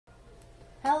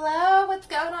Hello, what's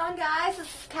going on, guys? This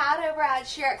is Kat over at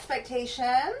Sheer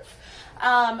Expectations.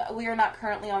 We are not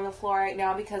currently on the floor right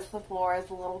now because the floor is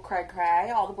a little cray-cray.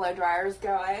 All the blow dryer is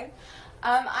going.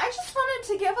 I just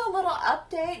wanted to give a little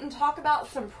update and talk about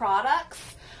some products.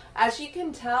 As you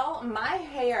can tell, my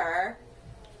hair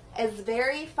is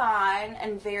very fine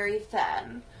and very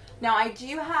thin. Now, I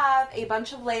do have a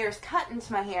bunch of layers cut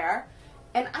into my hair,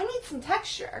 and I need some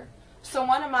texture. So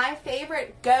one of my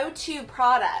favorite go-to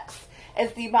products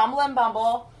is the Bumble and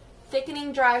Bumble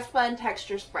Thickening Dryspun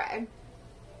Texture Spray.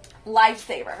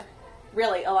 Lifesaver.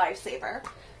 Really a lifesaver.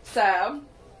 So,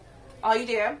 all you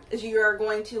do is you are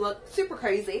going to look super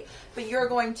crazy, but you're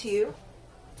going to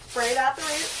spray it out the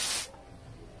roots.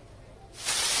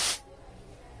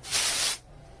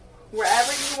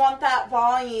 Wherever you want that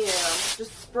volume,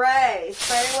 just spray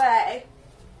away.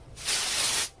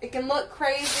 It can look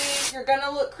crazy. You're going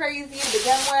to look crazy to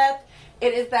begin with.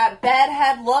 It is that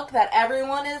bedhead look that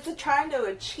everyone is trying to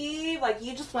achieve. Like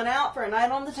you just went out for a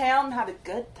night on the town and had a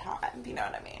good time. You know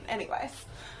what I mean? Anyways.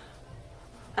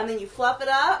 And then you fluff it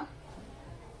up.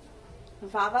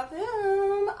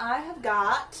 Boom. I have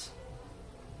got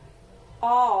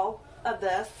all of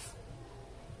this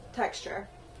texture.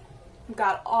 I've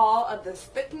got all of this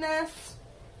thickness.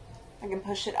 I can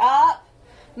push it up.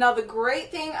 Now the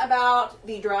great thing about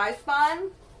the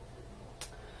Dryspun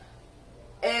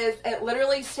is it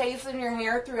literally stays in your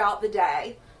hair throughout the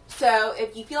day. So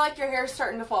if you feel like your hair is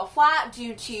starting to fall flat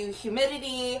due to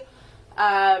humidity,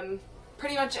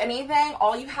 pretty much anything,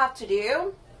 all you have to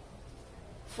do,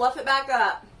 fluff it back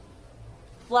up.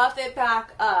 Fluff it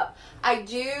back up. I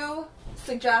do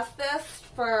suggest this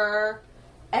for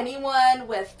anyone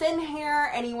with thin hair,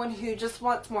 anyone who just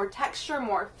wants more texture,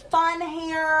 more fun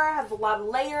hair, has a lot of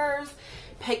layers.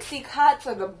 Pixie cuts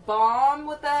are the bomb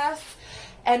with this.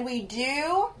 And we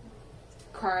do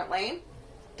currently,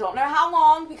 don't know how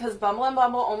long because Bumble and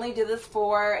Bumble only did this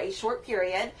for a short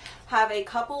period, have a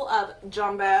couple of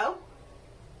jumbo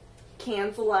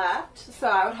cans left. So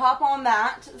I would hop on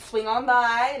that, swing on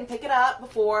by and pick it up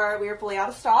before we are fully out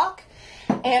of stock.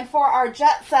 And for our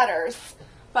jet setters,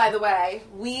 by the way,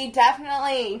 we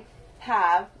definitely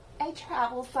have a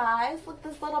travel size. Look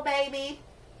at this little baby.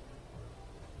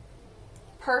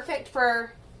 Perfect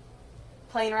for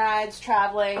plane rides,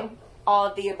 traveling, all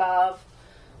of the above,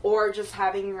 or just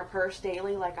having in your purse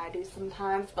daily like I do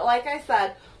sometimes. But like I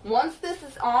said, once this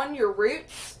is on your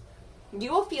roots,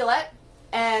 you will feel it,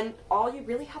 and all you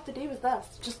really have to do is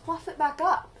this. Just fluff it back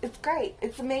up. It's great.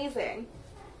 It's amazing.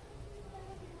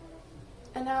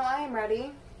 And now I am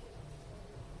ready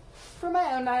for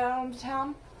my own night out on the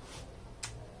town.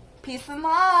 Peace and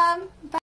love. Bye.